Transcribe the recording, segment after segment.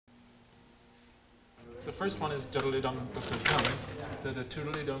The first one is doodly-dum, doodly-dum,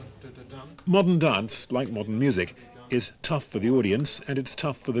 doodly-dum, doodly-dum. Modern dance, like modern music, is tough for the audience and it's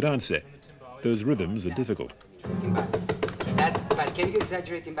tough for the dancer. Those rhythms are difficult. But can you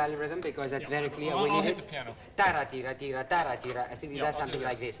exaggerate in ballet rhythm? Because that's very clear. We need hit it. the piano. Tara, tira, tira, tara, tira. I think it does something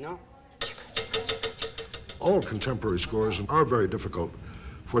like this, no? All contemporary scores are very difficult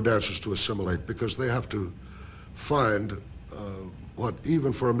for dancers to assimilate because they have to find what,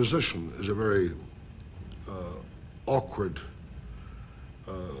 even for a musician, is a very awkward,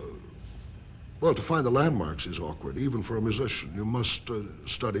 well, to find the landmarks is awkward, even for a musician. You must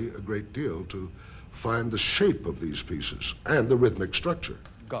study a great deal to find the shape of these pieces and the rhythmic structure.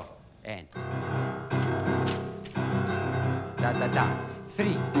 Go, and. Da, da, da.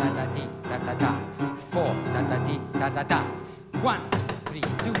 3, da, da, di, da, da, da. 4, da, da, di, da, da, da. 1, 2, 3, 2,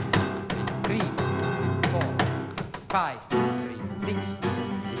 2, 3, 3, 2, 3, 4, 5, 2, 3, 6.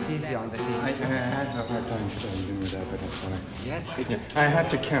 It's easy on the feet. I have a hard time doing that, but that's fine. Yes? I have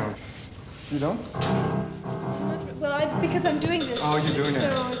to count. You don't? Well, because I'm doing this. Oh, you're doing it.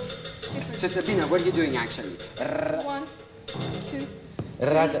 So it's different. So, Sabina, what are you doing actually? 1, 2,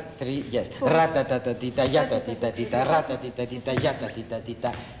 3, yes. Rata-ta-ta-tita, yata-tita-tita, rata-tita-tita,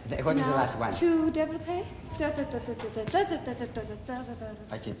 yata-tita-tita. What is the last one? 2 développé.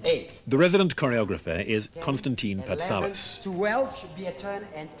 I can 8. The resident choreographer is Constantin Patsalas. 12 should be a turn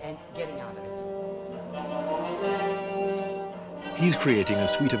and getting out of it. He's creating a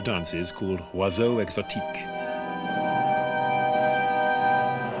suite of dances called Oiseau Exotique.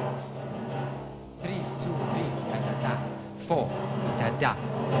 3, 2, 3, da-da-da. 4, da-da.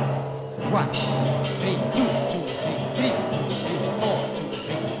 1, 3, 2, 2, 3, 3, 2, 3, 4, 2,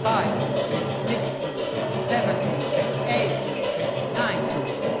 3, 5, 2, 3, 6, 2, 3, 7, 2, 3, 8, 2, 3, 9, 2,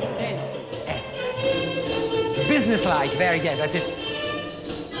 3, 10, 2, 8. Business-like, very good, that's it.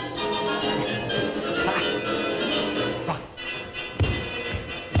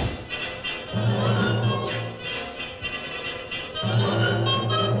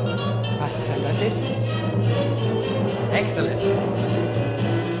 That's it. Excellent.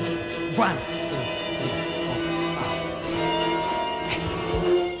 1, 2, 3, 4, 5, 6,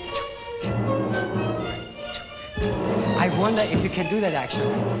 7, 8. I wonder if you can do that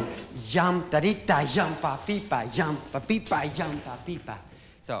actually. Yum da di da yum pa pipa yum pa pipa yum pa pipa.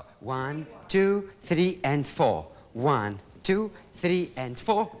 So 1, 2, 3, and 4. 1, 2, 3, and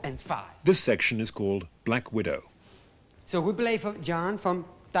 4, and 5. This section is called Black Widow. So we play for John from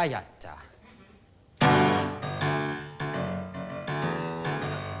Tayata.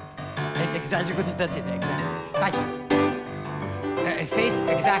 Exactly, that's it, exactly. Face,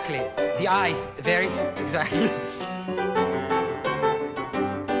 exactly. The eyes, very, exactly.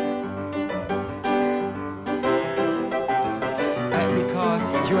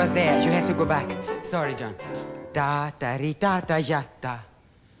 Because you are there, you have to go back. Sorry, John. Da, da, ri, da, da, ya, da.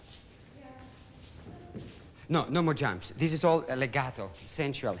 No, no more jumps. This is all legato,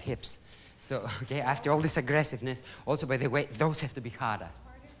 sensual, hips. So, okay, after all this aggressiveness, also, by the way, those have to be harder.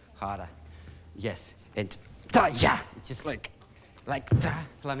 Harder. Yes, and ta-ya! It's just like ta,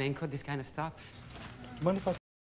 flamenco, this kind of stuff. Do you mind if I